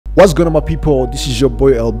What's going on, my people? This is your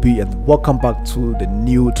boy LB and welcome back to the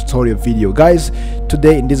new tutorial video. Guys,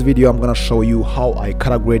 today in this video I'm gonna show you how I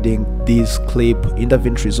color grading this clip in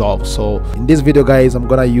DaVinci Resolve. So in this video, guys, I'm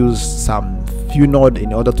gonna use some few nodes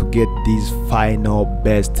in order to get this final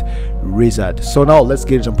best result. So now let's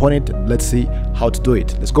get jump on it and let's see how to do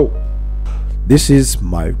it. Let's go. This is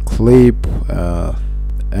my clip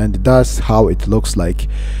and that's how it looks like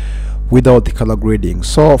without the color grading.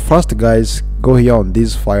 So first, guys, go here on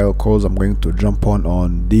this file because I'm going to jump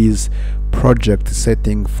on this project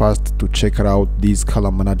setting first to check out this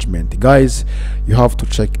color management. Guys, you have to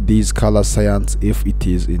check this color science if it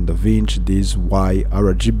is in DaVinci, this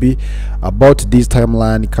YRGB. About this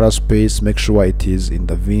timeline color space, make sure it is in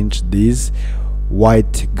DaVinci, this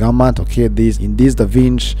white gamut. Okay, this in this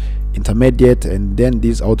DaVinci intermediate, and then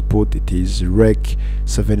this output it is Rec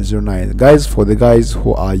 709. Guys, for the guys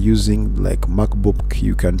who are using like MacBook,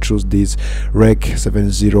 you can choose this Rec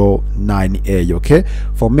 709A. okay,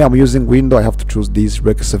 for me, I'm using Windows, I have to choose this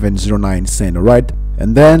Rec 709 Sen. Right,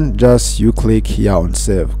 and then just you click here on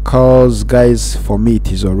save, cause guys, for me it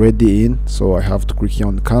is already in, so I have to click here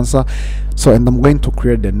on cancel. So, and I'm going to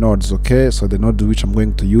create the nodes. Okay, so the node which I'm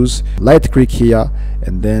going to use, right click here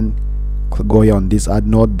and then go here on this add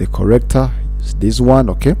node. The corrector is this one.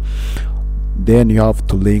 Okay, then you have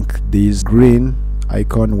to link this green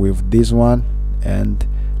icon with this one and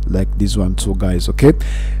like this one too, guys. Okay,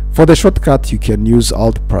 for the shortcut you can use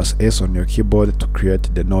Alt+S on your keyboard to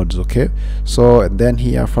create the nodes. Okay, so and then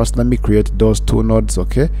here first let me create those two nodes.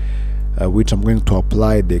 Okay, which I'm going to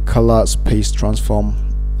apply the color space transform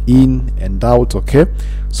in and out. Okay,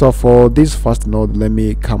 so for this first node, let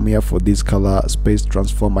me come here for this color space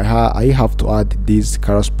transform. I have to add this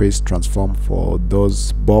color space transform for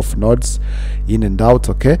those both nodes in and out.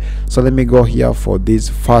 Okay, so let me go here for this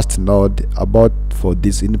first node. About for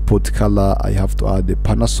this input color, I have to add the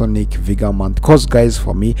Panasonic Vigamant, because guys,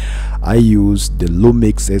 for me I use the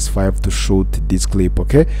Lumix S5 to shoot this clip.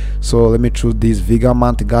 Okay, so let me choose this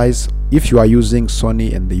Vigamant. Guys, if you are using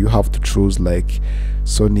Sony, and you have to choose like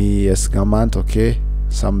Sony S-Gamut, okay,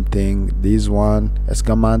 something, this one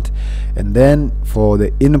S-Gamut. And then for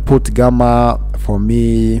the input gamma, for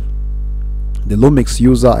me, the Lumix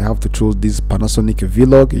user, I have to choose this Panasonic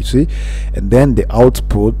Vlog, you see. And then the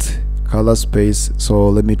output color space, so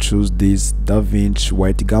let me choose this DaVinci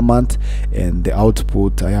white gamut, and the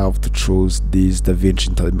output I have to choose this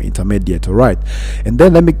DaVinci intermediate. All right, and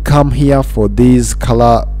then let me come here for this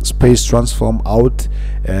color space transform out,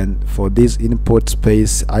 and for this input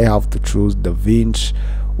space I have to choose DaVinci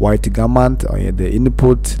white gamut. The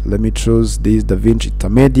input, let me choose this DaVinci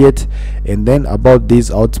intermediate, and then about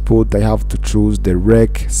this output I have to choose the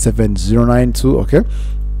Rec 709 too. Okay,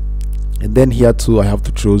 and then here too I have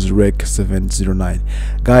to choose Rec 709.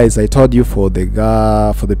 Guys, I told you for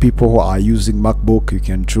the people who are using MacBook, you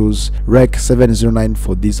can choose Rec 709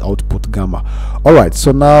 for this output gamma. All right,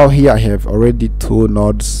 so now here I have already two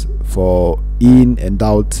nodes for in and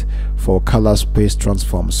out for color space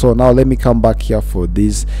transform. So now let me come back here for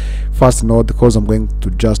this first node, because I'm going to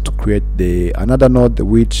just to create the another node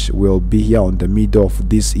which will be here on the middle of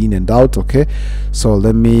this in and out. Okay, so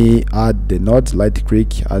let me add the node, right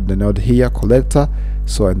click, add the node here, collector.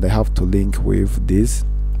 So, and I have to link with this,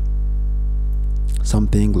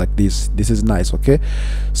 something like this. This is nice. Okay,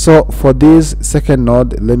 so for this second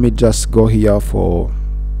node, let me just go here for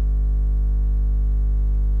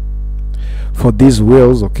these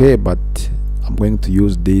wheels. Okay, but I'm going to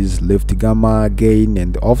use this left gamma, gain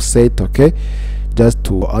and offset. Okay, just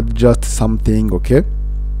to adjust something. Okay,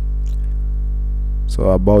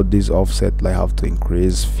 so about this offset I have to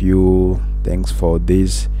increase few things for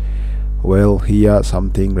this well here,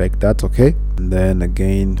 something like that. Okay, and then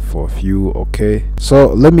again for few. Okay,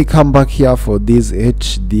 so let me come back here for this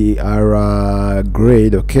HDR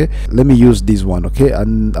grade. Okay, let me use this one. Okay,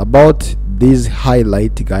 and about this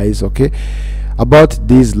highlight, guys. Okay, about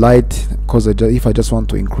this light, because if I just want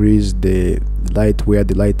to increase the light where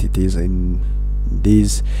the light it is in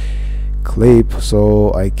this clip,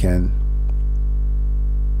 so I can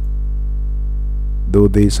do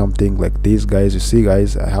this, something like this, guys. You see,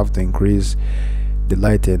 guys, I have to increase the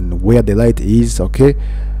light and where the light is. Okay,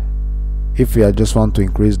 if I just want to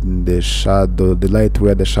increase the shadow, the light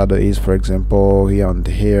where the shadow is, for example here on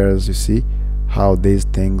the hairs, you see how these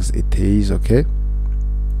things it is. Okay,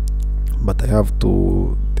 but I have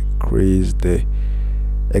to decrease the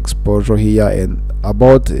exposure here, and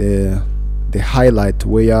about the highlight,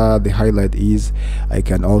 where the highlight is, I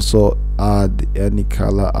can also add any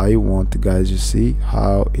color I want. Guys, you see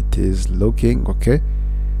how it is looking. Okay,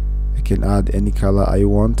 I can add any color I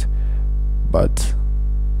want, but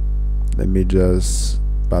let me just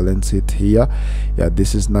balance it here. Yeah,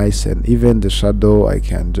 this is nice. And even the shadow, I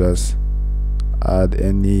can just add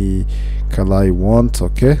any color I want.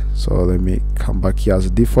 Okay, so let me come back here as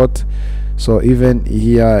default. So even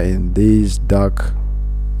here in this dark,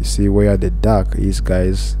 you see where the dark is,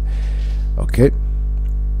 guys. Okay,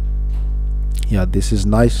 yeah, this is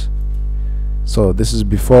nice. So this is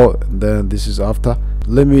before, then this is after.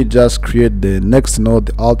 Let me just create the next node,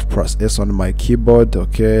 Alt plus S on my keyboard.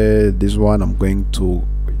 Okay, this one I'm going to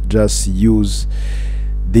just use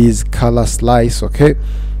this color slice. Okay,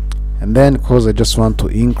 and then because I just want to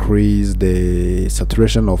increase the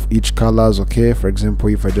saturation of each colors. Okay, for example,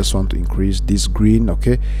 if I just want to increase this green,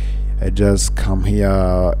 okay, I just come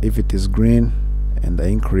here, if it is green, and I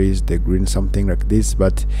increase the green, something like this,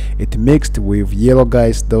 but it mixed with yellow,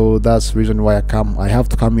 guys, though. That's the reason why I have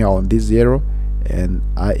to come here on this yellow, and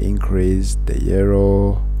I increase the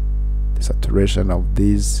yellow, the saturation of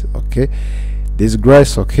this. Okay, this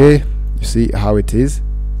grass. Okay, you see how it is.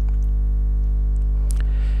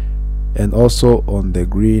 And also on the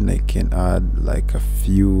green I can add like a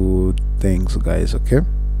few things, guys. Okay,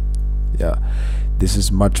 yeah, this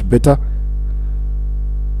is much better.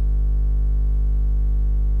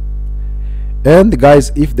 And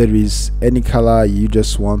guys, if there is any color you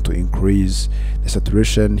just want to increase the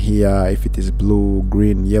saturation here, if it is blue,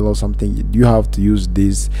 green, yellow, something, you have to use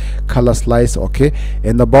this color slice. Okay,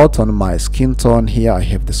 and about on my skin tone here, I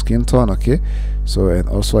have the skin tone. Okay, so and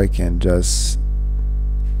also I can just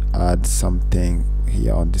add something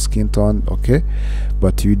here on the skin tone. Okay,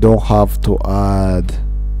 but you don't have to add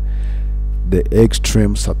the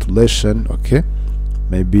extreme saturation. Okay,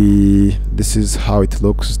 maybe this is how it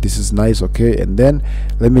looks. This is nice. Okay, and then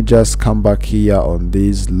let me just come back here on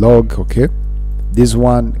this log. Okay, this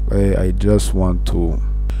one I just want to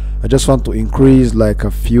increase like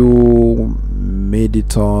a few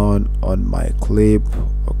midtone on my clip.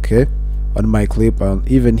 Okay, on my clip, and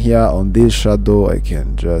even here on this shadow I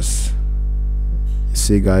can just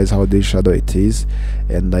see, guys, how this shadow it is,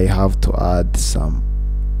 and I have to add some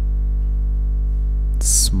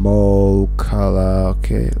small color.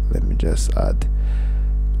 Okay, let me just add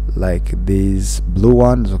like these blue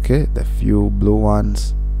ones. Okay, the few blue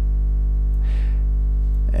ones,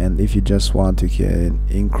 and if you just want, you can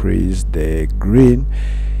increase the green,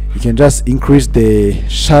 you can just increase the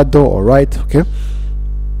shadow. All right, okay.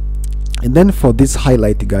 And then for this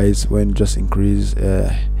highlight, guys, when just increase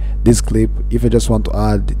this clip, if I just want to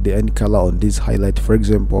add the end color on this highlight, for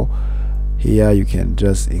example, here you can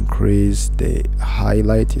just increase the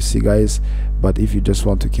highlight, you see, guys. But if you just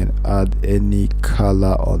want, you can add any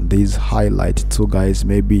color on this highlight too, guys.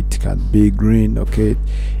 Maybe it can be green. Okay,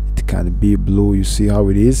 it can be blue, you see how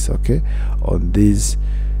it is. Okay, on these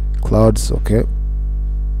clouds. Okay,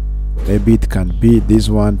 maybe it can be this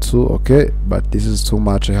one too. Okay, but this is too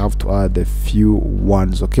much. I have to add a few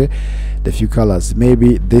ones. Okay, the few colors.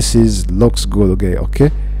 Maybe this is looks good.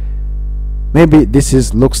 Okay, maybe this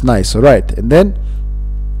is looks nice. All right, and then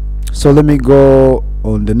so let me go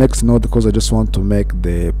on the next node, because I just want to make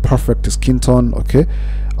the perfect skin tone. Okay,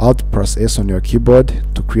 Alt press S on your keyboard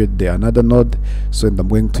to create the another node. So I'm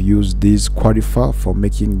going to use this qualifier for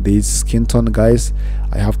making this skin tone, guys.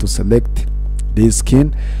 I have to select this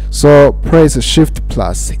skin, so press Shift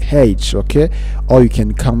plus H. Okay, or you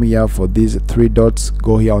can come here for these three dots,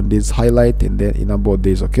 go here on this highlight, and then enable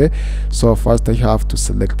this. Okay, so first I have to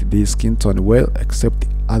select this skin tone, well, except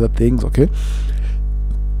other things. Okay,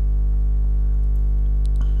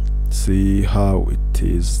 see how it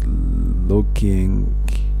is looking.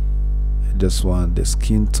 I just want the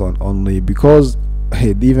skin tone only, because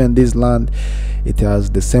even this land, it has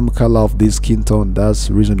the same color of this skin tone. That's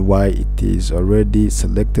the reason why it is already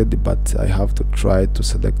selected, but I have to try to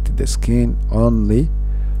select the skin only.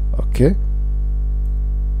 Okay,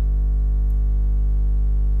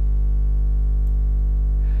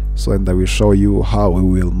 so and I will show you how we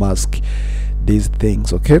will mask these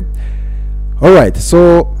things. Okay, all right,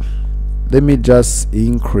 so let me just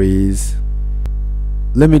increase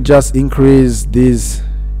this,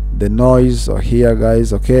 the noise here,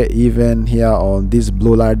 guys. Okay, even here on this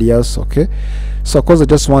blue radius. Okay, so because I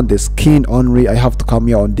just want the skin only, I have to come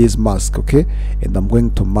here on this mask. Okay, and I'm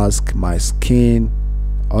going to mask my skin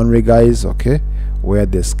only, guys. Okay, where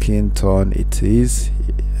the skin tone it is,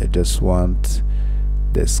 I just want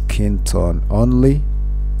the skin tone only.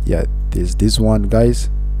 Yeah, this one, guys.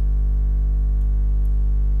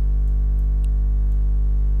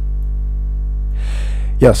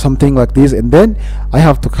 Yeah, something like this. And then I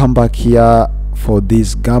have to come back here for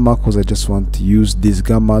this gamma, because I just want to use this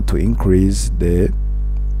gamma to increase the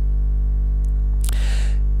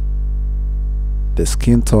the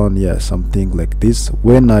skin tone, yeah, something like this.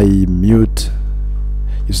 When I mute,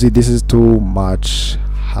 you see this is too much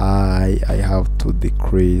high. I have to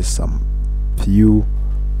decrease some few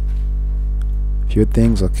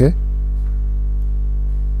things. Okay,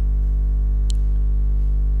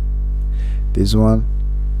 this one,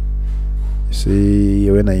 you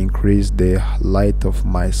see, when I increase the light of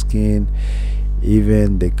my skin,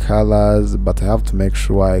 even the colors, but I have to make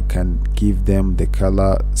sure I can give them the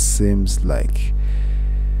color seems like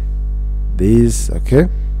this. Okay,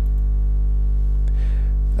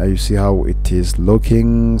 now you see how it is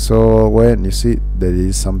looking. So when you see there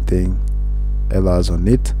is something else on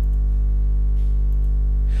it,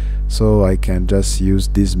 so I can just use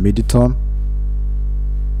this midtone.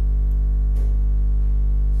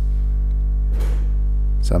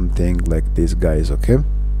 Something like this, guys. Okay,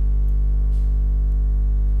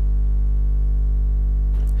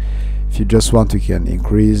 if you just want, you can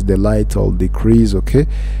increase the light or decrease. Okay,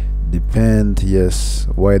 depend, yes,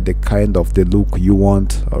 where the kind of the look you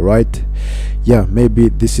want. All right, yeah, maybe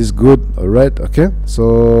this is good. All right, okay,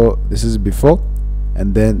 so this is before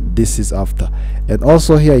and then this is after. And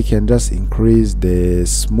also here I can just increase the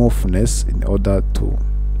smoothness in order to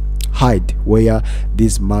hide where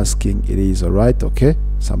this masking it is. All right, okay,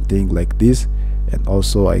 something like this. And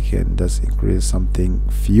also I can just increase something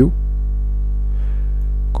few,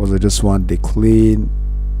 because I just want the clean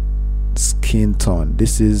skin tone.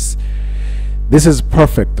 This is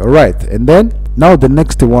perfect. All right, and then now the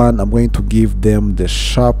next one, I'm going to give them the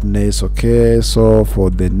sharpness. Okay, so for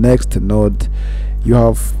the next node, you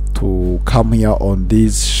have to come here on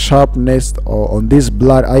this sharpness or on this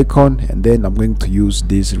blur icon, and then I'm going to use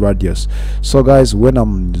this radius. So guys, when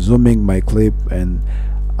I'm zooming my clip and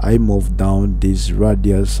I move down this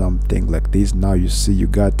radius, something like this, now you see you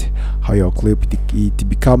got how your clip it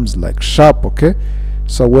becomes like sharp. Okay,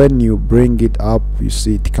 so when you bring it up, you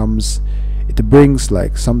see it brings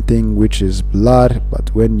like something which is blurred,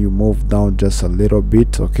 but when you move down just a little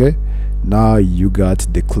bit, okay, now you got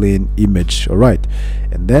the clean image. All right,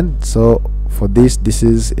 and then so for this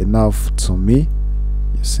is enough to me.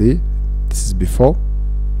 You see, this is before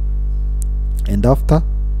and after,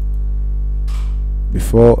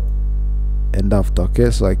 before and after.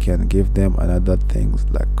 Okay, so I can give them another things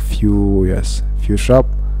like few, yes, few sharp.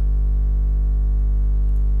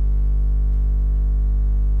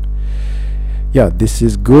 Yeah, this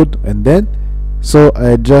is good. And then so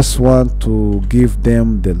I just want to give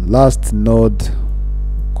them the last node,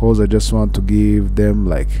 because I just want to give them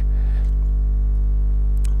like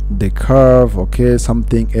the curve. Okay,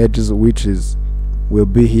 something edges which will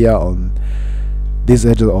be here on this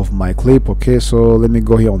edge of my clip. Okay, so let me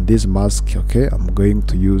go here on this mask. Okay, I'm going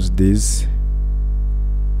to use this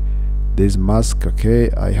mask. Okay,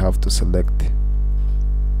 I have to select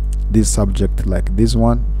this subject like this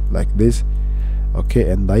one, like this. Okay,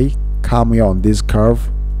 and I come here on this curve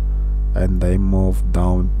and I move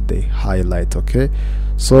down the highlight. Okay,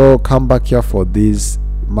 so come back here for this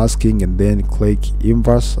masking and then click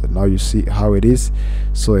inverse. Now you see how it is.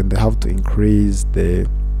 So and they have to increase the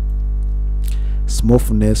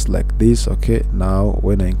smoothness like this. Okay, now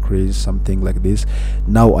when I increase something like this,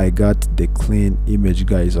 now I got the clean image,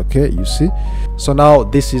 guys. Okay, you see, so now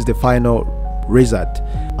this is the final result.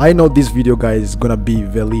 I know this video, guys, is gonna be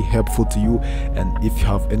very helpful to you, and if you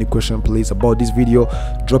have any question please about this video,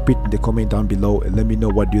 drop it in the comment down below and let me know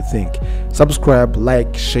what you think. Subscribe,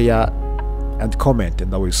 like, share and comment,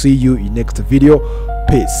 and I will see you in next video.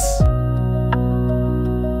 Peace.